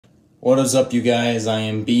What is up, you guys? I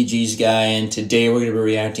am BG's Guy, and today we're going to be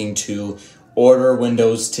reacting to Order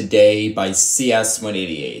Windows Today by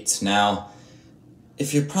CS188. Now,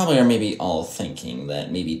 if you probably are maybe all thinking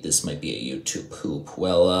that maybe this might be a YouTube poop,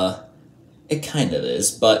 well, it kind of is,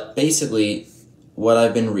 but basically, what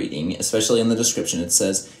I've been reading, especially in the description, it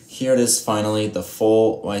says, here it is finally, the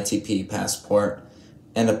full YTP passport,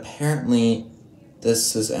 and apparently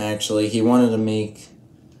this is actually, he wanted to make,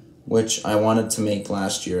 which I wanted to make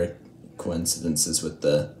last year, coincidences with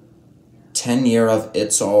the 10-year of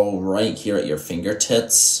It's All Right Here at Your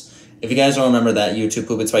Fingertips. If you guys don't remember that YouTube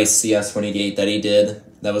poop, it's by CS188 that he did.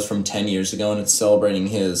 That was from 10 years ago, and it's celebrating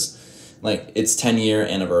his, its 10-year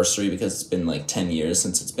anniversary because it's been, 10 years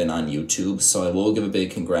since it's been on YouTube. So I will give a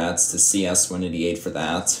big congrats to CS188 for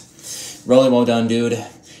that. Really well done, dude.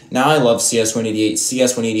 Now I love CS188.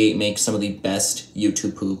 CS188 makes some of the best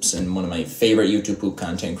YouTube poops and one of my favorite YouTube poop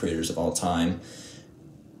content creators of all time.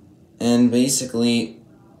 And basically,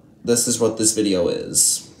 this is what this video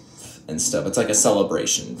is and stuff. It's like a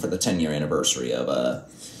celebration for the 10-year anniversary of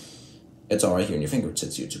It's All Right Here in Your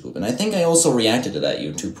Fingertips YouTube poop. And I think I also reacted to that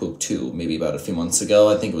YouTube poop too, maybe about a few months ago.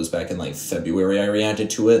 I think it was back in February I reacted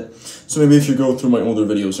to it. So maybe if you go through my older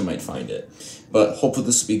videos, you might find it. But hopefully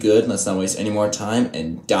this will be good. Let's not waste any more time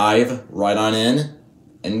and dive right on in.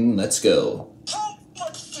 And let's go. How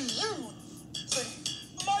much do you think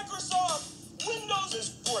Microsoft Windows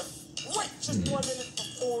is worth? Wait just 1 minute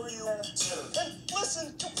before you answer. And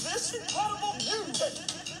listen to this incredible news.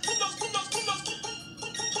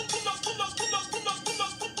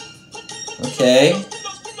 Okay.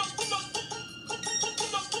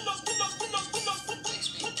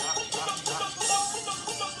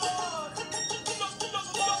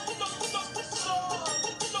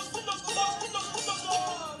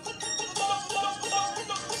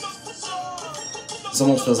 This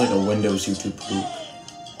almost feels like a Windows YouTube poop.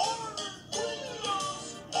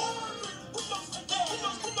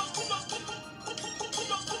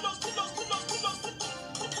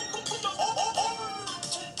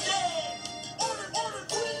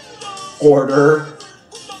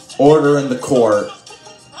 Order in the court.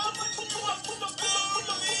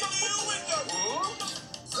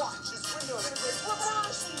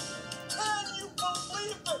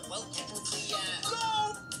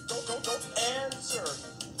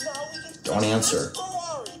 Don't answer. I'm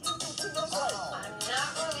not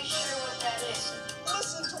really sure what that is.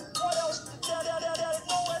 Listen to what else?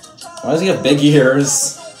 Why does he have big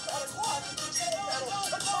ears?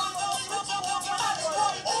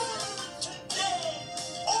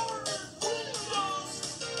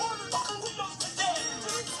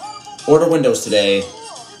 Order Windows today.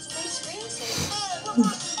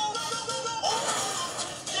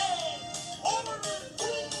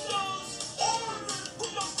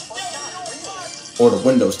 Order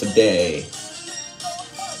Windows today.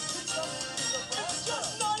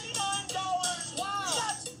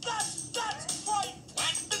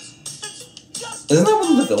 Isn't that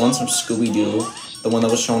one of the villains from Scooby-Doo? The one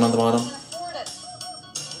that was shown on the bottom?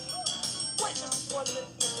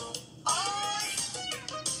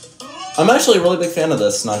 I'm actually a really big fan of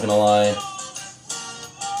this, not gonna lie.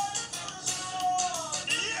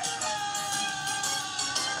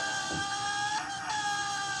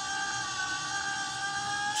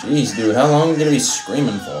 Jeez, dude, how long are you gonna be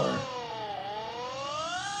screaming for?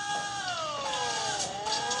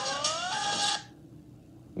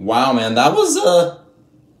 Wow, man, that was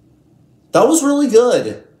really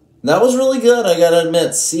good. That was really good, I gotta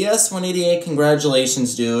admit. CS188,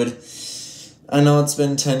 congratulations, dude. I know it's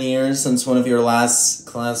been 10 years since one of your last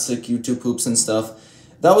classic YouTube poops and stuff.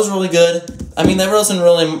 That was really good. I mean, that wasn't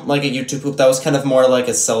really like a YouTube poop. That was kind of more like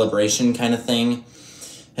a celebration kind of thing.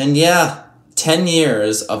 And yeah, 10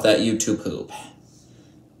 years of that YouTube poop.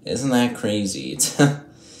 Isn't that crazy?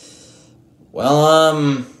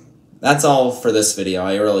 Well, that's all for this video.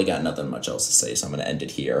 I really got nothing much else to say, so I'm going to end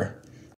it here.